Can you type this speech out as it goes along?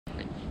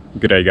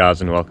Good day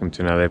guys, and welcome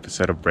to another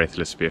episode of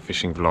Breathless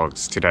Spearfishing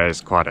Vlogs. Today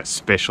is quite a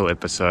special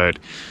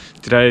episode.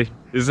 Today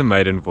is the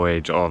maiden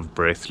voyage of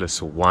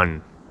Breathless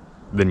One,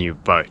 the new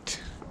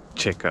boat.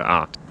 Check her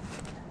out.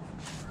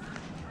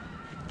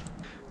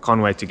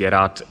 Can't wait to get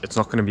out. It's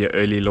not going to be an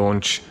early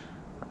launch.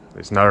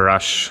 There's no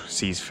rush.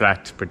 Sea's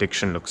flat.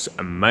 Prediction looks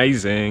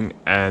amazing,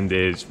 and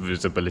there's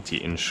visibility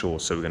inshore.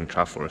 So we're going to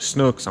try for a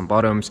snook, some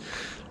bottoms.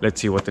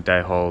 Let's see what the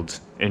day holds.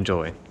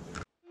 Enjoy.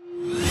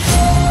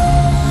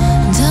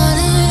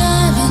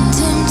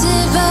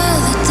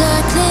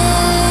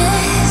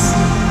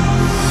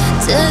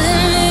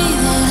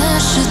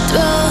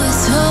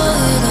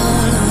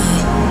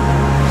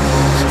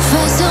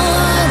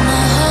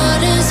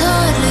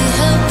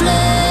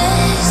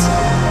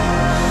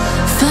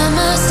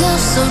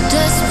 So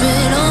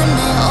desperate on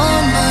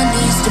my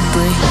knees to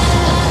breathe.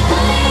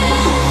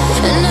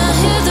 And I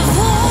hear the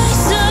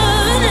voice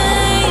of an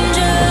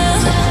angel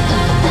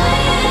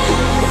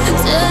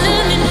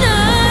telling me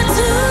not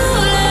to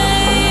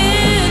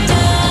lay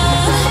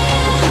down.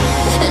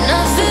 And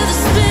I feel the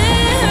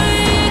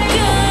spirit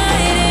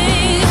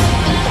guiding,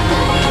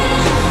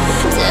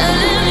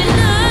 telling me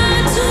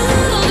not to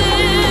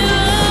give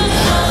up.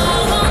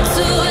 Hold on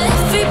to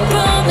every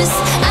promise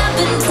I've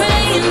been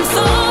praying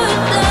for.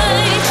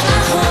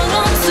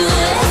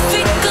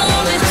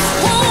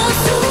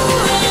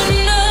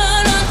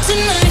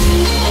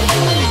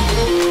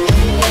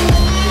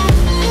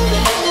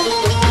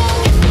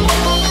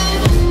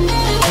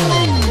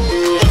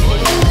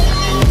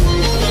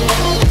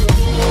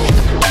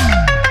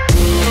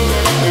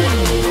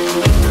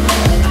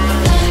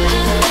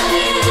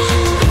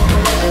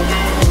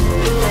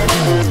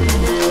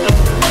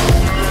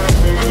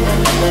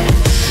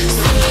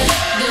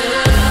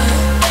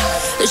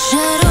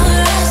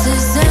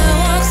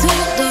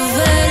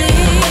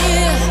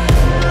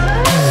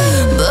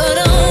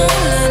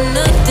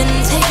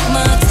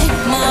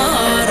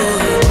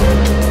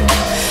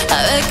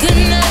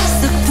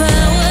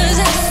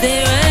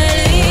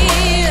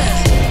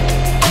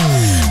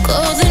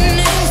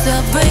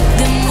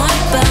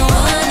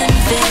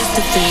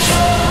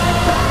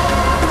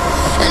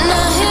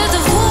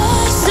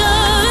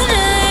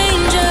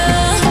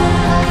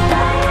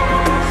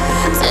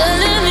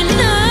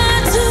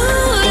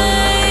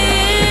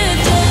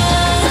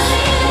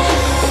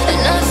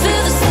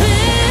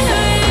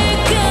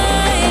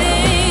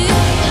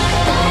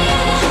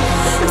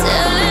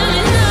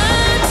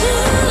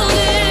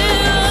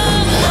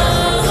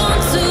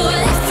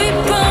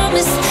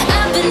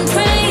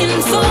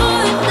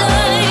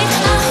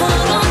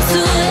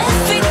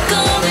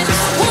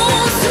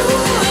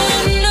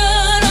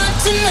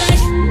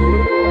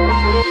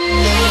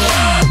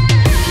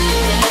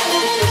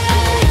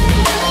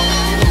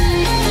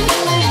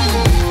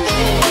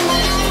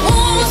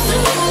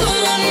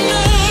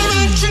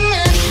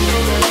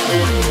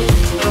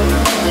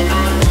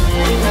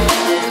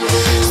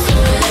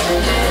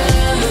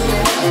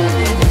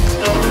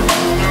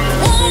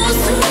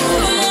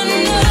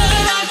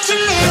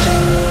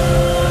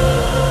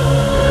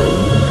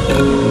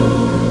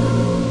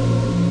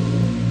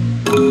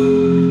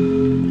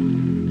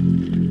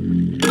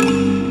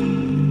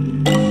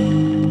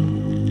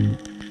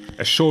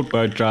 A short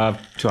boat drive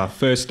to our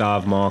first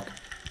dive mark.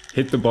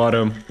 Hit the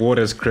bottom,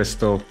 water's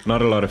crystal,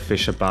 not a lot of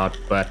fish about,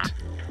 but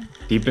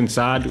deep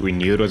inside we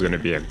knew it was going to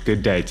be a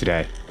good day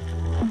today.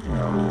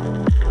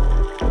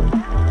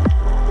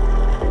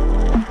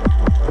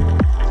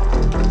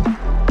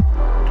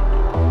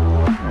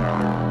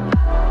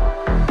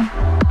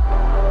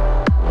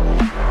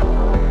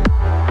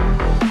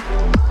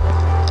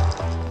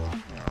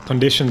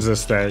 Conditions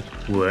this day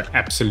were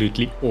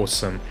absolutely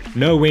awesome.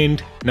 No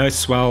wind, no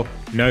swell,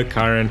 no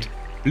current,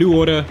 blue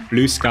water,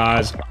 blue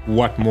skies.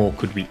 What more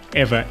could we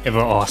ever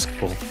ask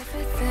for?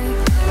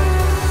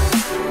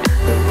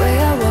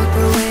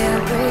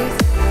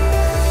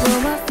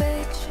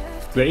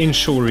 The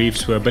inshore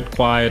reefs were a bit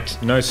quiet,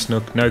 no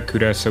snook, no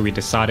kudo, so we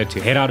decided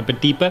to head out a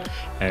bit deeper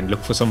and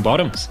look for some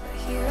bottoms.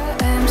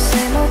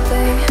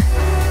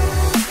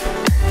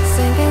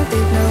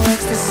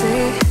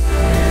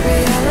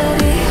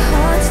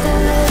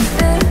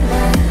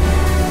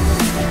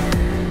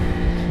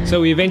 So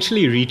we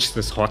eventually reached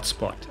this hot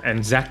spot,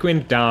 and Zach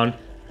went down,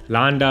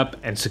 lined up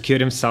and secured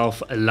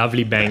himself a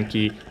lovely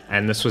banky,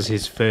 and this was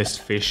his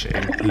first fish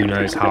in who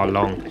knows how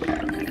long.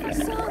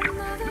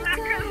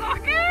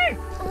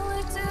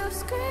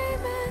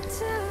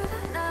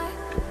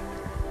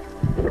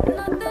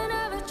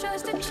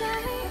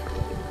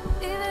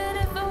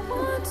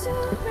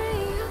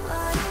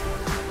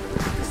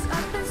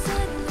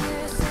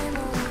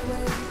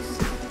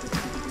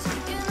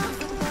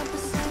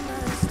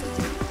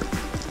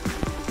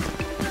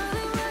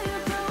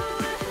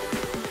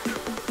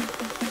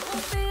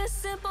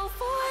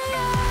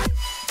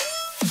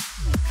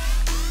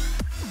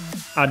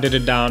 I did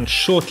it down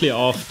shortly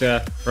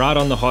after, right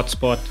on the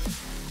hotspot.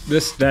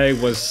 This day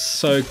was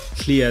so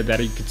clear that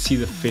you could see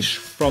the fish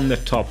from the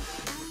top.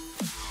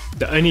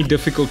 The only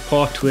difficult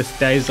part with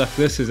days like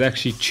this is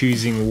actually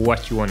choosing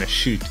what you want to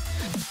shoot.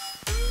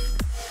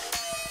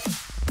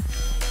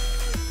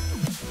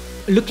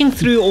 looking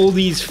through all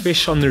these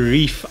fish on the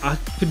reef, I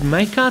could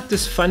make out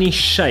this funny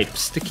shape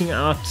sticking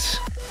out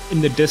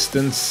in the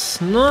distance,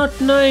 not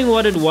knowing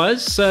what it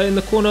was. So in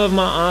the corner of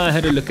my eye, I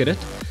had a look at it.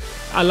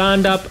 I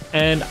lined up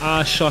and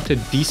I shot a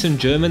decent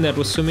German that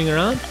was swimming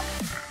around.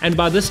 And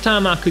by this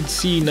time I could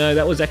see, no,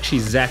 that was actually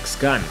Zach's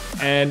gun.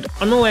 And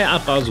on my way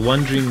up I was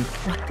wondering,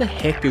 what the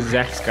heck is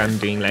Zach's gun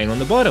doing laying on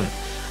the bottom?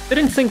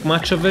 Didn't think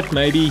much of it,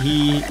 maybe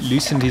he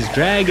loosened his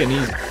drag and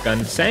his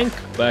gun sank.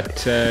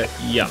 But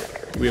yeah,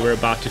 we were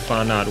about to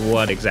find out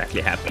what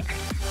exactly happened.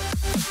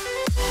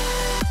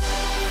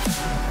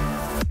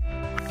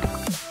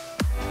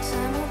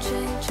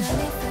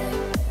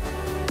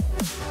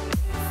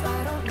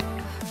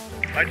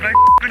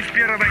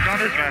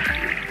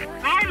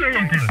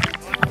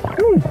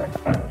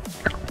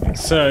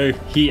 So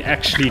he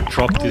actually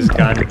dropped his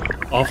gun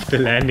after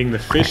landing the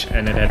fish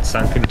and it had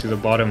sunk into the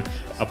bottom.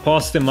 I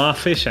passed him my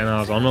fish and I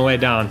was on my way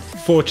down.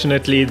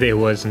 Fortunately there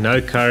was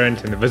no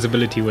current and the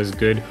visibility was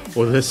good,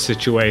 or this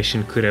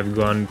situation could have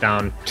gone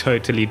down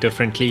totally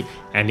differently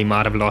and he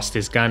might have lost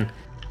his gun.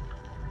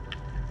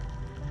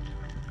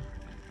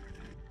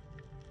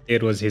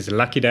 It was his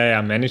lucky day.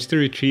 I managed to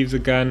retrieve the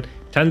gun,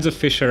 tons of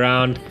fish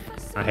around.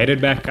 I headed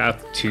back up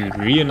to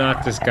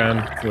reunite this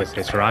gun with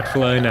its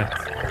rightful owner.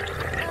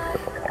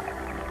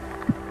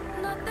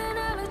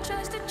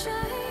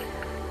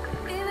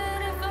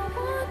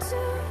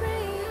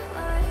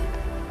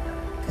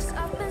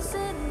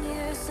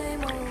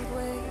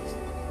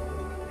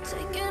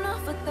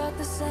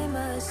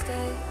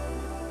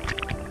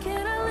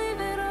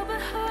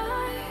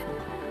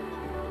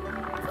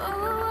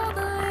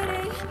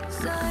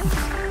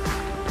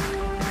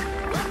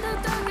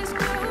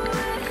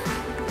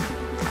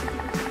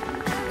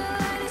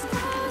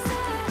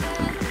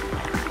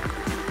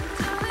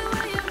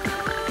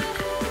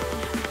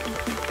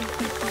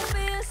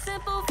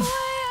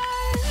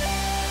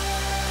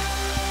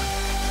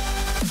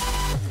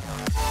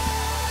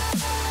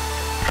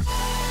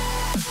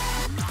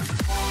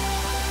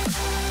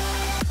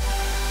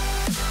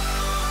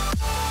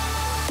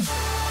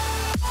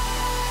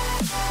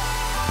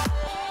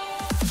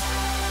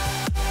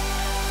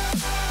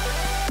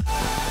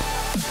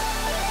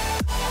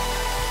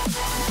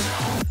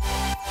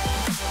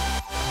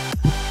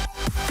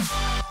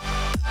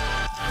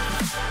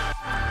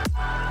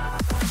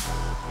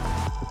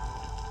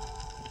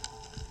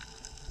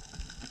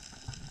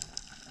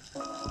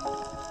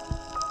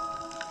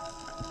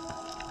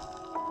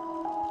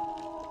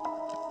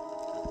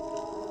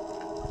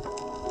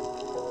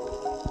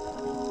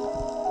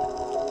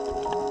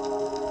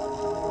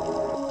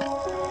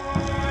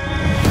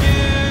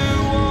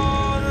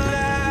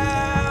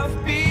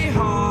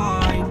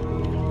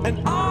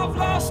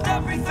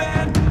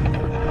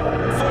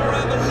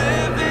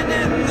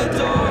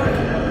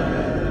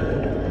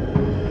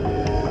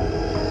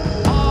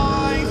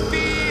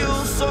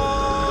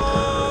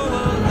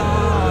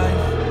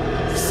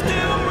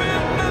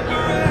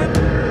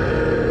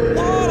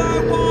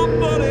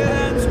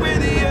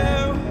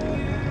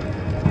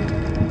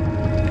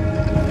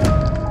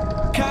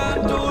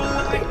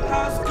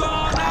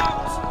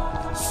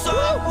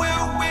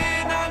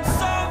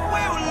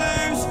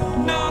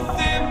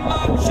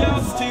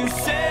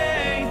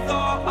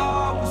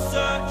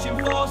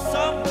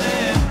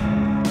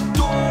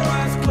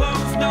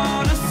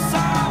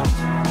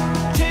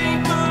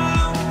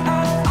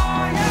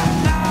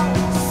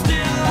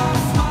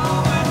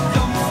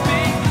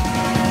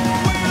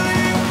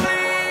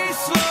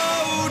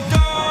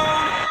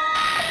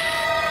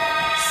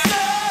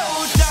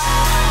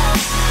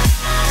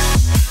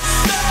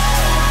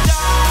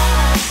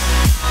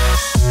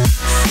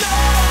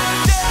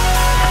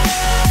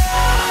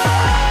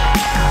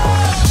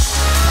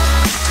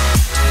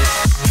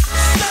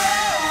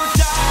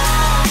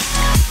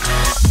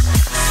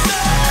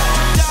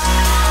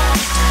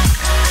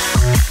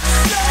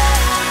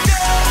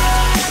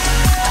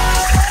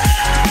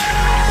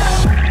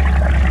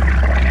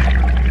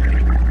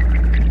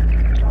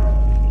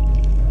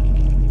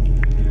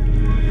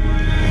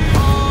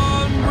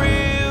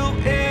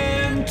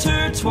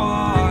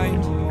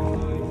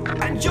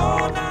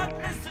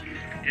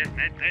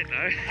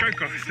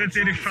 Dit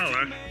hier die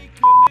vallen.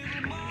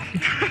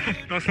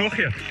 Dat is nog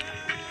je.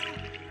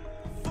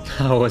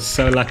 I was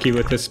so lucky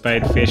with the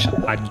spadefish.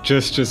 I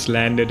just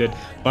landed it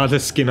by the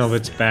skin of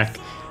its back,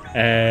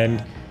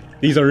 and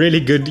these are really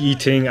good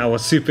eating. I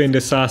was super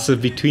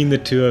indecisive between the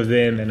two of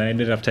them and I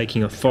ended up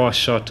taking a fast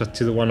shot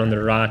to the one on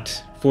the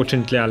right.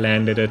 Fortunately I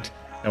landed it.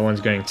 That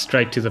one's going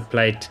straight to the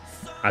plate.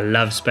 I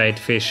love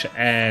spadefish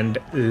and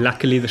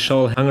luckily the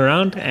shoal hung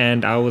around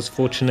and I was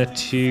fortunate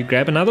to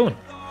grab another one.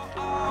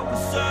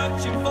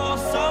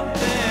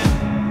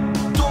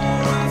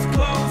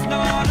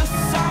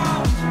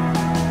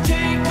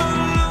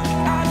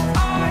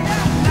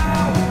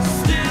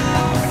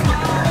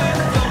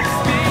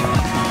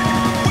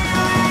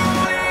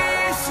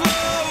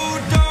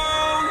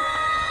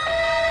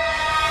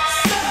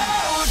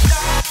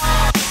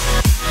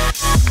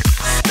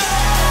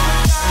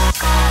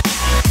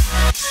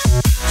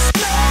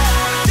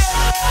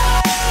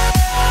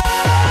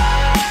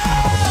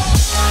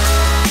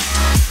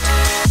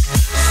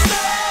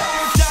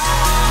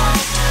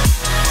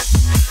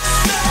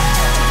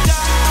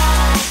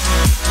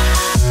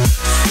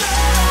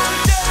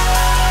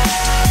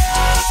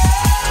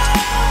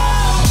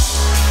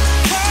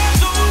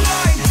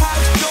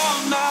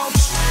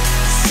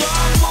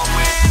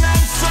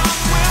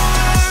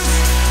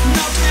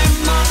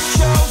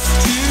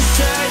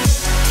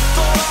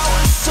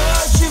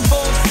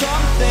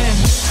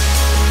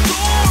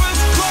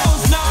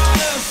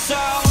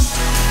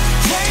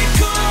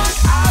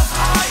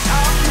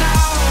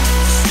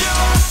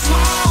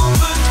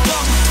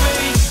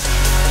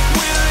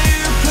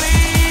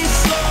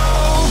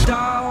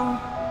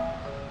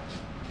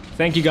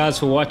 Thank you guys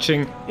for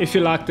watching. If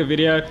you liked the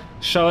video,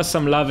 show us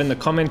some love in the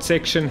comment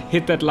section,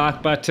 hit that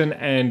like button,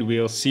 and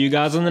we'll see you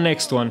guys on the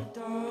next one.